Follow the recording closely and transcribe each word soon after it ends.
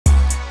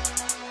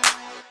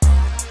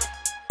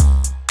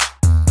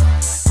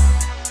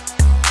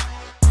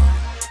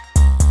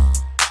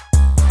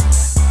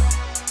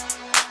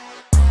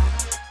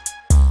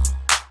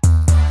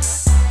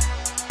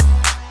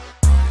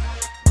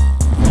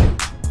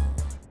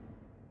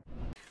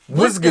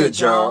What's good,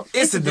 y'all?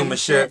 It's the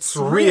Demouchets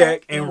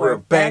React, and we're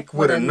back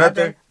with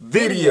another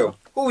video.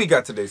 Who we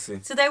got today, C?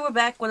 Today we're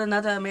back with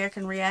another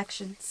American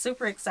reaction.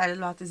 Super excited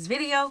about this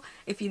video.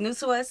 If you're new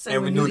to us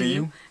and we're new to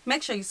you,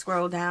 make sure you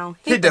scroll down,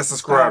 hit that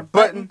subscribe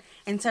button,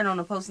 and turn on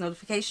the post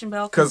notification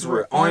bell because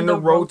we're on the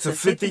road to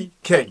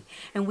 50K.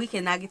 And we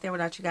cannot get there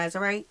without you guys,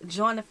 all right?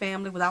 Join the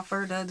family. Without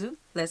further ado,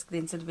 let's get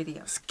into the video.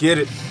 Let's get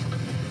it.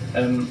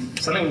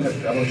 Something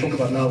that I want to talk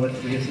about now with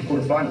the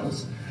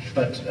quarterfinals,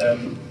 but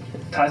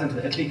ties into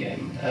the Italy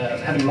game.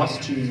 Having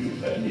lost to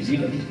New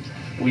Zealand,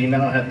 we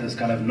now have this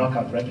kind of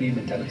knockout rugby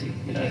mentality.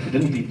 You know, if we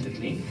didn't beat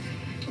Italy,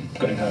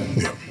 going home,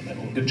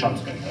 or good chance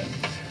of going home.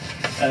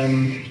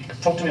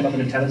 Talk to me about the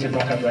mentality of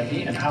knockout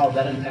rugby and how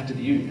that impacted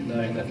you,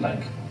 knowing that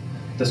like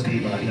this could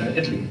be my,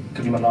 Italy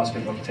could be my last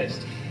Springbok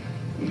test.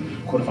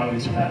 Quarterfinal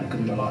against Japan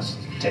could be my last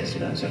test.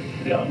 So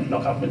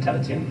knockout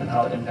mentality and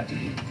how it impacted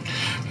you.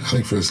 I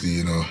think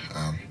firstly,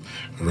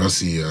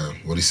 Rassi,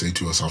 what he said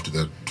to us after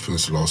that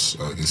first loss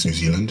against New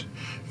Zealand,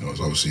 it was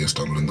obviously a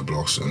stumble in the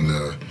blocks,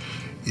 and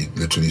he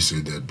literally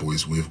said that,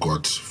 boys, we've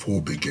got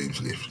 4 big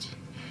games left,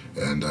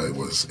 and it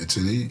was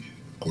Italy,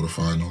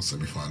 quarterfinal,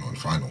 semi-final, and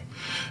final.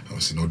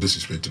 Obviously, no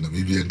disrespect to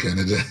Namibia and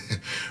Canada,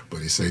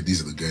 but he said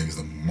these are the games,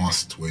 the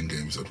must-win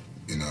games that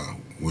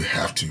we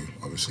have to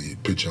obviously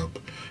pitch up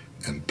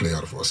and play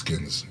out of our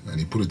skins, and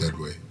he put it that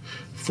way.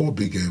 4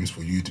 big games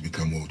for you to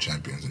become world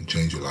champions and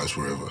change your lives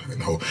forever,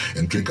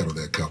 and drink out of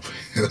that cup.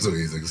 That's what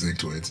he's exact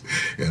to it,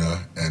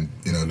 and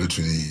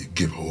literally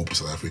give hope to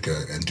South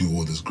Africa and do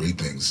all these great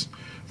things.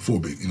 4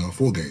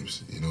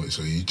 games,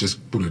 so he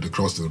just put it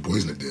across to the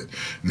boys like that,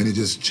 and then he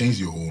just changed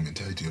your whole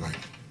mentality. You're like,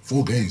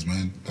 4 games,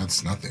 man,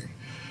 that's nothing.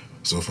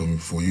 So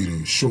for you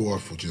to show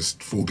off for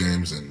just 4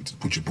 games and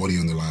put your body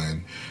on the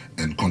line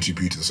and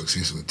contribute to the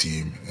success of the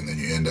team, and then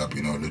you end up,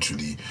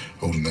 literally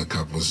holding that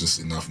cup, was just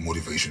enough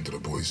motivation to the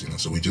boys,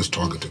 So we just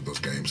targeted those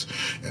games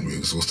and we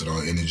exhausted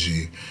our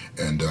energy.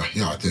 And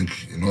I think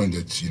knowing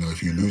that,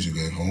 if you lose, you're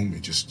going home,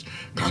 it just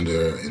kind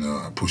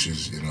of,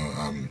 pushes,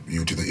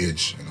 you to the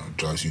edge,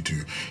 drives you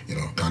to,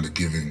 kind of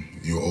giving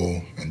your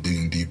all and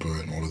digging deeper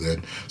and all of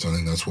that. So I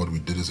think that's what we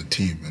did as a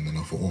team. And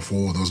then for all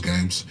 4 of those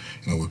games,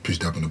 we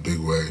pitched up in a big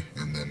way,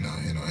 and then,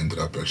 ended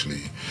up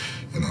actually,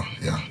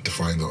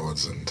 defying the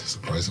odds and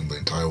surprising the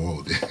entire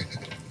world.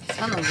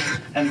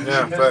 And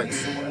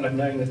facts. Like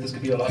knowing that this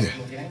could be your last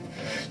game?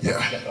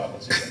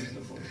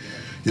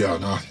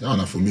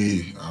 No, for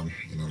me,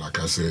 like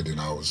I said,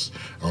 I was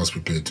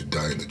prepared to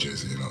die in the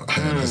jersey,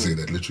 and I say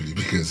that literally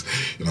because,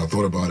 I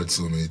thought about it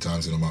so many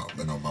times.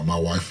 My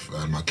wife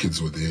and my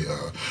kids were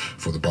there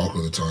for the bulk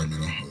of the time,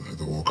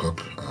 the World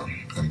Cup,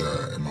 and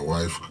my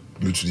wife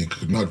literally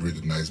could not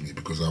recognize me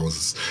because I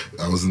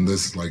was in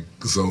this like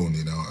zone,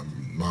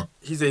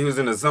 He said he was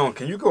in the zone.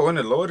 Can you go in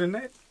the lower than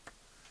that?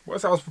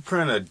 What's I was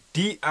preparing a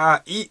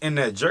DIE in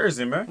that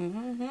jersey,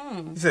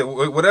 man. He said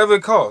whatever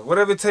it costs,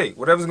 whatever it takes,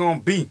 whatever's gonna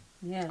be.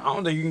 Yeah. I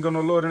don't think you can go no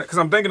lower than that. Because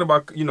I'm thinking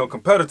about,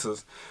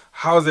 competitors.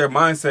 How's their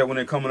mindset when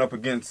they're coming up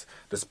against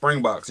the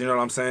Springboks? You know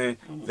what I'm saying?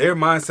 Their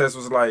mindsets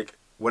was like,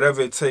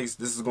 whatever it takes,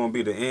 this is going to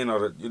be the end,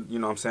 or the, you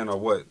know what I'm saying, or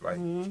what? Like,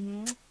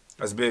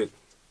 that's big.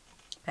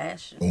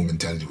 Passion. Whole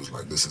mentality was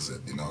like, this is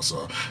it,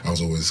 So I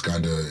was always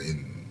kind of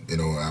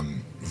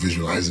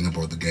visualizing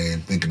about the game,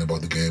 thinking about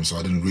the game. So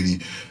I didn't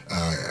really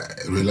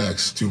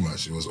relax too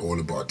much. It was all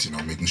about,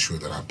 making sure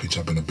that I pitch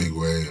up in a big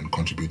way and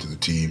contribute to the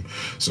team.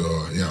 So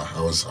yeah,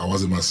 I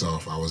wasn't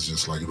myself. I was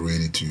just like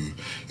ready to,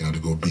 to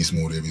go beast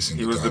mode every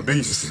single time. He was the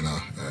beast. Just,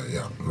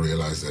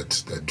 realize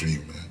that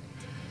dream, man.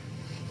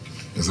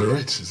 Is that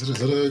right? Is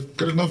that a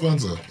good enough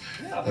answer?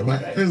 Yeah,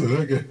 Is it?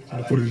 Okay.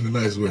 I'll put it in a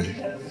nice way.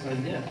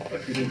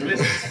 But you did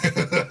brilliant.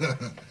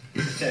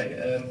 Okay,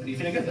 are you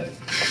feeling good though?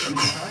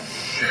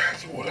 Yeah,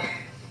 it's water.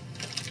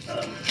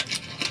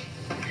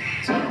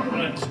 So I'm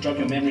going to just jog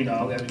your memory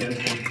now as we go to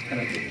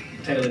kind of the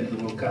tail end of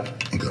the World Cup.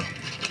 Okay.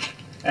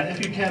 And if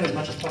you can, as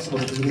much as possible,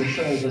 because we're going to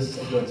show this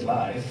as well as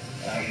live,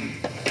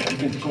 you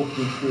can talk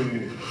me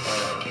through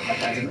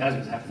like as it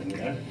was happening,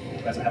 or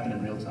as it happened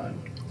in real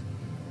time.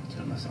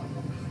 Turn my sound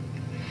off.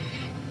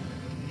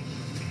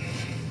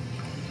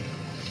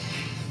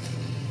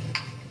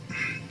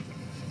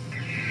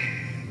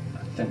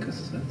 I think this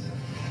is it.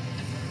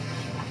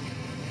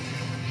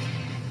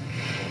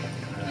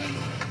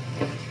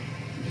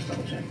 Just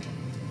double check.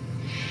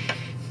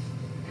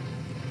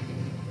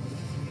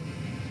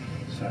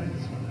 Sorry,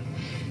 this one.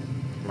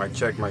 Mic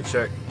check, mic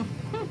check.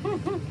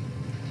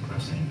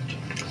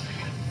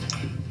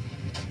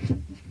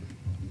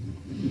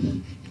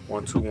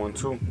 One, two, 1,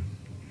 2.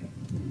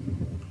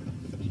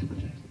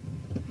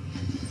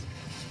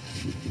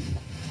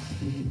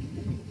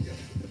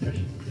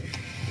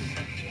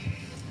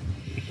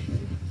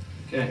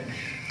 Okay.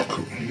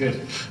 Cool. You're good.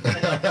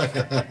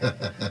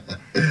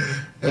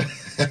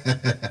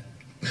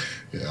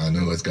 Yeah, I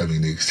know what's coming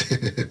next.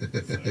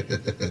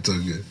 That's all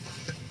good.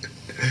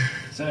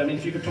 So, I mean,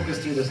 if you could talk us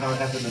through this, how it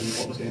happened and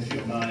what was going through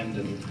your mind,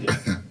 and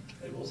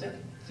are you all set?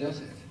 All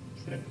set.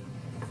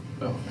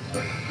 Oh,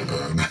 sorry.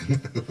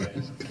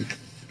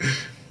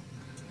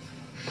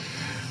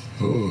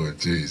 Oh,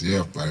 jeez,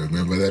 yeah, I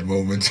remember that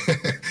moment.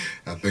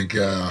 I think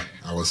I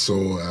was so,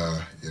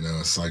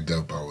 psyched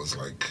up. I was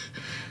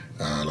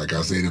like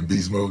I said, in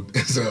beast mode.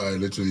 So I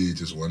literally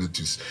just wanted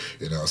to,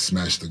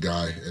 smash the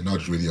guy, and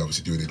not really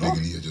obviously doing it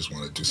legally. I just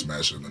wanted to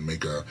smash him and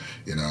make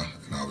and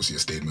obviously a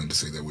statement to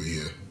say that we're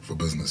here for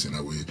business.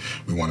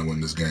 We want to win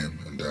this game,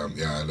 and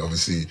I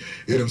obviously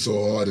hit him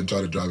so hard and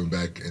tried to drive him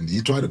back, and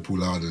he tried to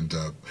pull out and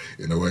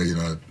in a way,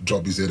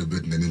 drop his head a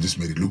bit, and then it just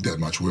made it look that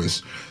much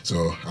worse.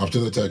 So after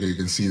the attack, you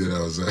can see that I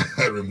was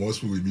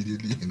remorseful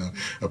immediately.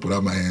 I put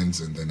out my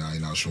hands, and then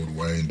I showed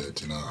Wayne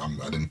that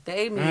I didn't.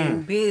 They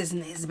mean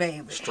business,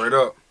 baby. Straight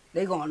up.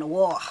 They going to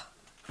war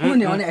when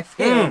they're on that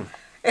field.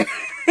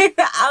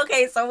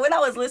 Okay, so when I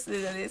was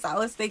listening to this, I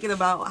was thinking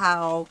about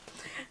how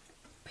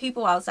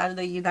people outside of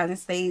the United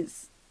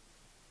States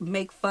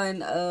make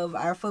fun of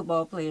our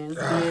football players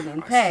being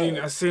in pads.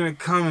 I seen it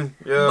coming.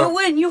 Yeah. But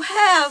when you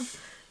have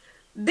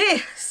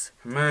this,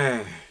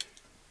 man,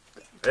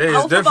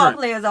 our football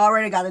players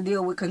already got to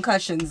deal with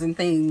concussions and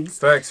things.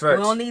 Facts. We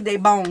don't need their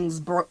bones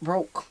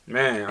broke.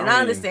 Man, and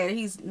I understand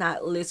he's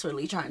not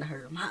literally trying to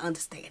hurt him. I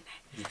understand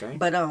that. You think?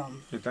 But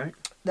you think?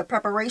 The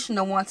preparation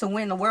to want to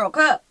win the World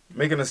Cup.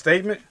 Making a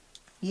statement?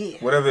 Yeah.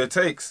 Whatever it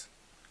takes.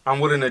 I'm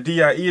wearing a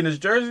DIE in his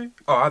jersey?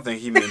 Oh, I think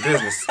he meant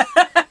business.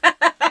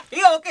 He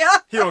don't care.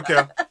 He don't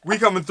care. We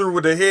coming through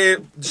with the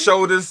head,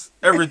 shoulders,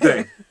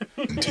 everything.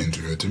 Intend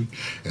to hurt him,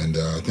 and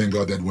thank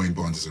God that Wayne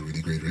Barnes is a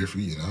really great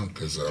referee,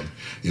 because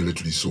he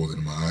literally saw that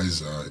in my eyes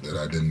that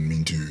I didn't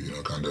mean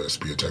to, kind of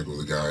spear tackle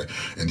the guy,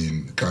 and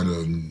he kind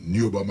of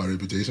knew about my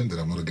reputation that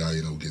I'm not a guy,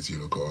 who gets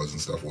yellow cards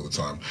and stuff all the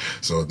time.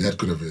 So that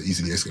could have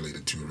easily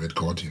escalated to a red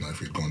card, if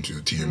he'd gone to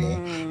a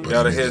TMO. But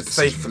got ahead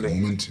safely. In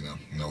the moment,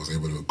 and I was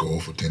able to go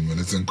for 10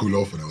 minutes and cool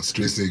off, and I was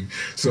stressing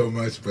so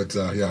much, but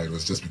it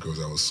was just because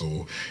I was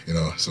so,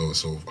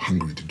 so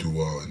hungry to do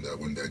well and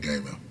win that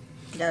game.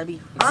 You gotta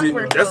be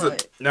hungry.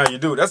 Now you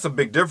do. That's a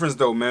big difference,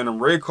 though, man. Them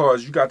red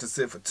cards, you got to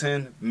sit for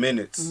 10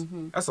 minutes.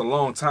 That's a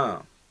long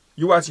time.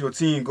 You watch your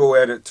team go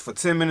at it for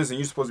 10 minutes, and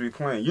you're supposed to be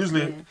playing.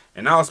 Usually,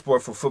 in our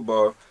sport for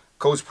football,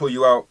 coach pull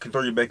you out, can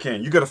throw you back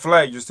in. You get a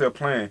flag, you're still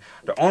playing.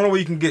 The only way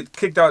you can get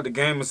kicked out of the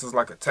game is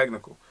like a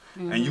technical,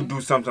 and you do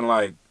something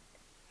like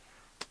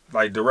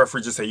the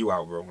referee just say you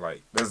out, bro.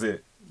 Like that's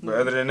it. But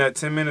other than that,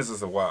 10 minutes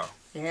is a while.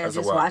 Yeah,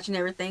 just watching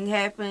everything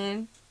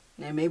happen,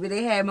 and maybe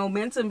they had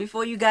momentum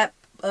before you got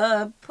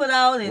put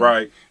out, and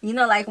right.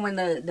 Like when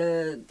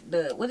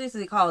the what is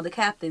it called, the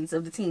captains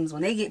of the teams,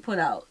 when they get put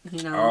out,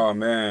 Oh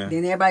man.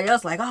 Then everybody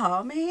else like,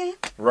 oh man.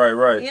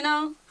 Right.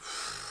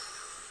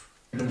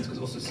 It was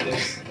also said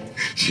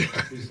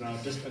who's now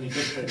just played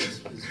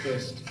his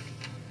first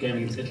game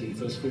against Italy,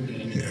 first full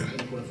game in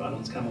the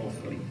quarterfinals, come off.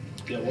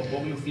 What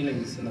were your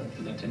feelings in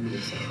that 10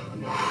 minutes?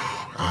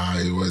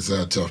 It was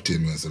a tough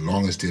 10 minutes, the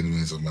longest 10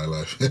 minutes of my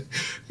life.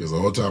 Because the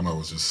whole time I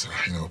was just,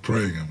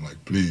 praying. I'm like,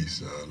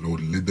 please,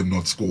 Lord, let them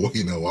not score,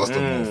 whilst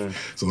I'm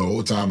off. So the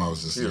whole time I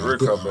was just,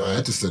 I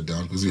had to sit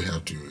down because you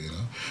have to,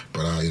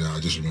 But, I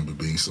just remember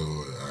being so,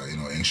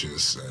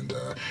 anxious and,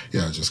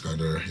 just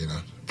kind of,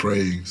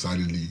 praying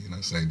silently,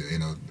 saying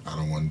that, I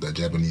don't want the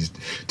Japanese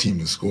team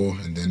to score.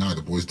 And then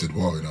the boys did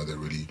well, they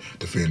really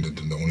defended.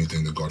 And the only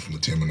thing they got from the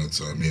 10 minutes,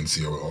 me and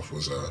Sia were off,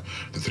 was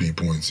the 3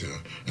 points.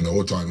 And the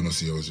whole time,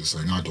 Sia was just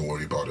saying, don't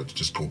worry about it.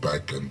 Just go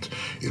back and,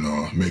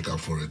 make up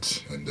for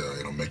it and,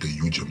 make a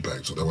huge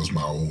impact. So that was my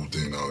whole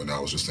thing. And I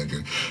was just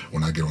thinking,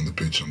 when I get on the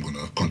pitch, I'm going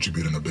to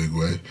contribute in a big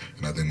way.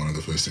 And I think one of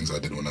the first things I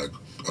did when I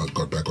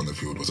got back on the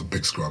field was a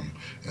big scrum.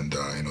 And,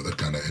 that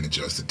kind of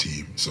energized the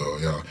team. So,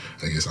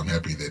 I guess I'm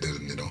happy they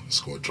didn't,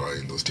 score a try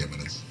in those 10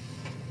 minutes.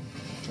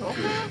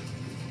 Okay.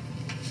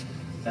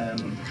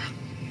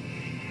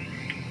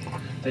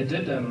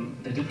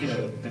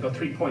 They got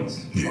 3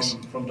 points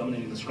from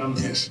dominating the scrum.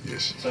 Yes.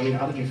 So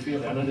how did you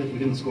feel? I know that we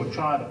didn't score a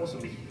try, but also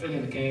it was early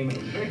in the game and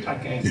it was a very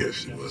tight game.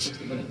 Yes, it was.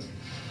 60 minutes.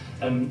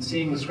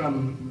 Seeing the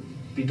scrum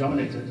be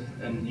dominated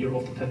and you're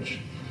off the pitch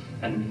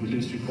and we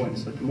lose 3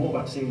 points, but more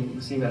about seeing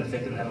that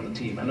effect it had on the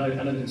team. I know they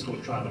didn't score a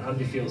try, but how did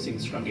you feel seeing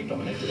the scrum get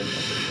dominated and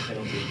the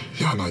penalty?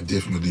 Yeah, no, it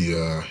definitely,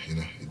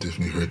 it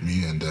definitely hurt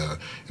me, and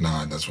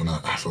that's when I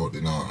felt,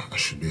 I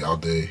should be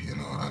out there,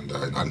 and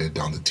I let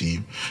down the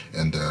team,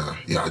 and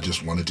I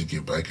just wanted to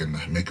get back and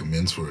make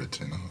amends for it.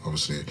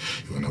 Obviously,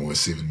 when there were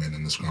 7 men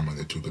in the scrum, and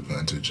they took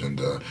advantage,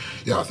 and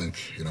I think,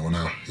 when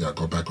I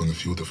got back on the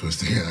field, the first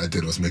thing I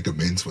did was make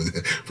amends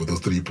for those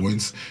 3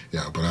 points.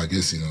 Yeah, but I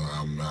guess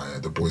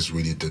the boys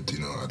really did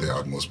their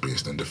utmost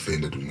best and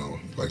defended,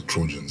 like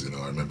Trojans.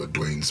 I remember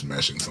Dwayne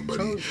smashing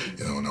somebody,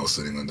 when I was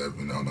sitting on that,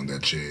 on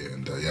that chair,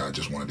 and I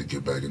just wanted to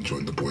get back and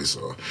join the boys.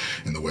 So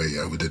in the way,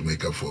 we did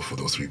make up for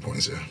those 3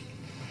 points. Yeah.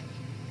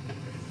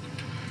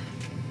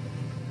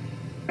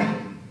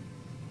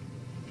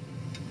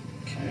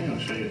 Okay, I'll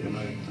show you.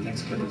 The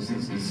next clip is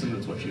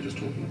similar to what you were just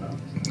talking about.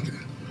 Okay.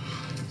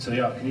 So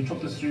can you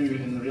talk this through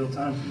in the real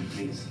time for me,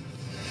 please?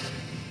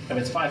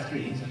 It's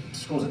 5-3,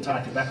 scores are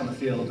tight, you're back on the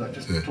field.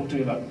 Just talk to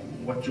me about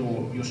what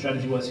your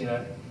strategy was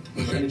here,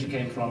 where your energy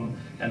came from,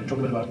 and talk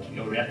a bit about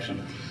your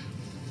reaction.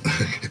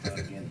 Okay,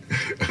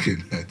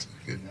 that's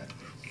good.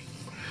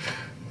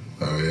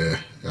 Oh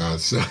yeah.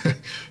 So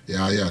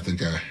yeah. I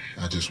think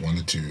I just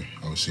wanted to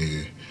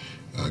obviously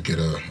get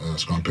a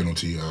scrum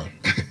penalty,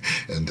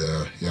 and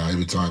yeah,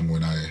 every time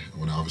when I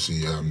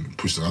obviously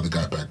pushed the other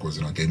guy backwards,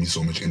 and it gave me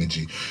so much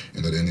energy,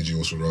 and that energy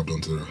also rubbed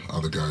onto the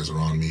other guys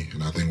around me.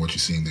 And I think what you're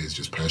seeing there is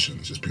just passion.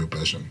 It's just pure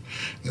passion.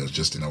 It's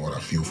just what I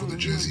feel for the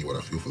jersey, what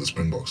I feel for the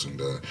Springboks, and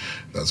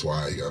that's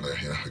why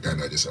I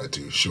kind of decided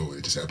to show it.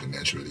 It just happened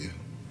naturally.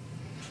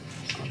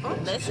 Oh,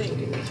 that's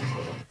it.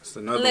 That's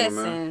another one, man.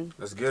 Listen,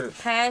 Let's get it.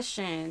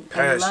 passion,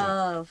 Passion. and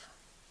love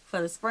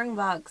for the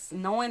Springboks,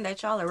 knowing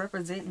that y'all are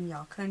representing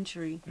y'all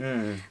country.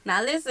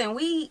 Now, listen,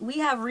 we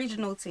have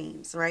regional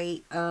teams,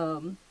 right?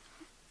 I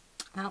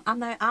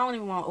don't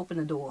even want to open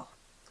the door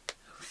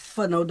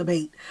for no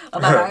debate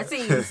about our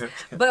teams,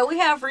 but we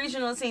have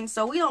regional teams,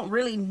 so we don't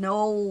really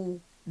know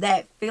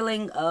that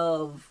feeling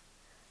of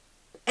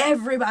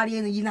everybody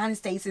in the United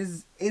States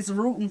is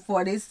rooting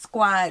for this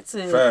squad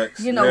to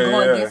Facts.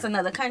 Go against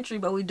another country,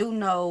 but we do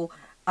know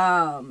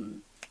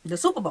the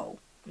Super Bowl.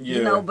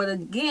 But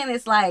again,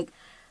 it's like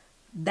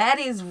that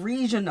is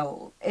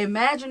regional.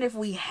 Imagine if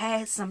we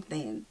had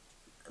something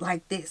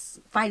like this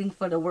fighting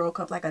for the World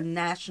Cup, like a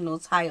national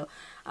title.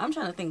 I'm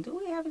trying to think, do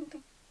we have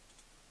anything?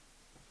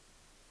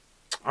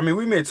 I mean,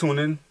 we may tune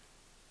in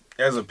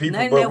as a people,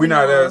 Nothing but that we're we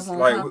not know as of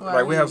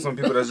like we have some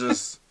people that's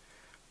just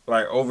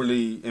like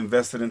overly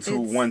invested into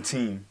one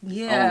team.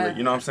 Yeah. Only,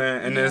 you know what I'm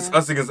saying? And then it's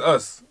us against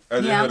us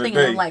at the end I'm of the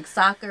thinking day. of like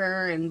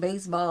soccer and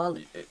baseball.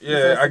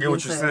 Yeah, I get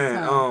what you're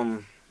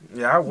saying.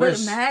 Yeah, I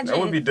wish that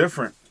would be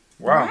different.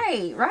 Wow.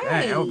 Right.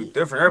 Dang, that would be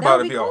different.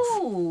 Everybody would be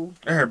cool.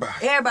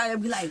 off. Everybody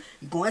would be like,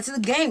 going to the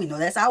game,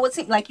 that's our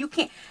team. Like, you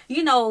can't,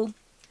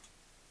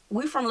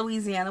 we from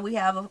Louisiana, we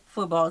have a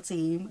football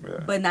team,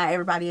 but not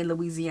everybody in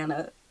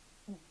Louisiana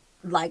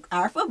like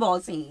our football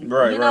team.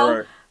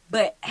 Right.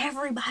 But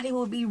everybody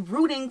would be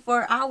rooting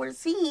for our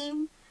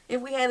team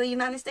if we had a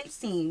United States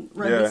team,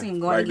 rugby team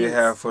going like against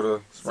they have for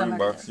the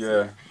Springboks.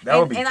 That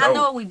would be dope. And I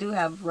know we do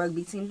have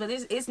rugby teams, but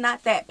it's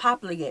not that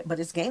popular yet. But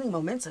it's gaining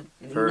momentum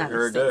in the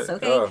United States.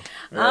 That. Okay.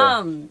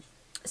 Yeah.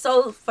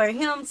 So for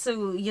him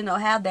to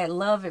have that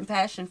love and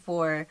passion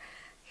for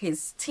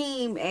his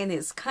team and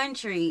his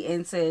country,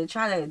 and to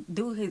try to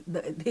do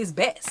his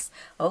best,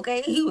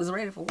 okay, he was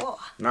ready for war.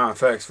 Nah,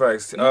 facts.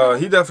 He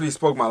definitely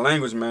spoke my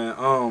language,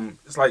 man.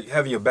 It's like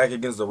having your back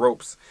against the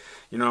ropes.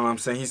 You know what I'm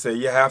saying? He said,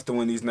 you have to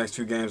win these next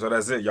 2 games or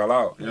that's it. Y'all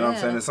out. You know what I'm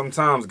saying? And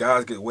sometimes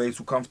guys get way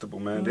too comfortable,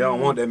 man. They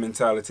don't want that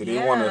mentality. They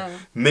want to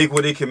make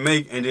what they can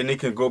make, and then they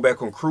can go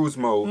back on cruise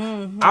mode.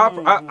 I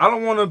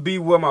don't want to be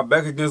with my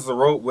back against the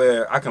rope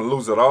where I can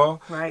lose it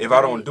all if I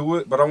don't do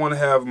it. But I want to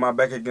have my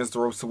back against the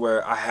ropes to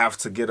where I have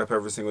to get up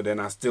every single day, and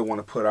I still want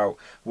to put out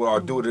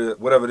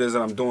whatever it is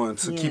that I'm doing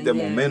to keep that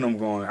momentum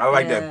going. I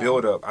like that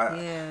build up.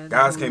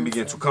 Guys can't be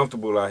getting too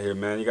comfortable out here,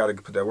 man. You got to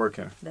put that work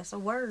in. That's a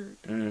word.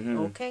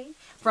 Okay.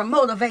 From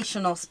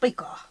motivational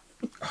speaker.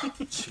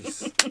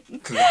 Jeez.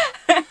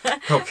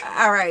 Okay.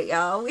 All right,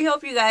 y'all. We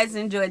hope you guys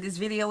enjoyed this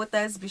video with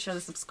us. Be sure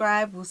to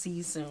subscribe. We'll see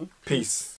you soon. Peace.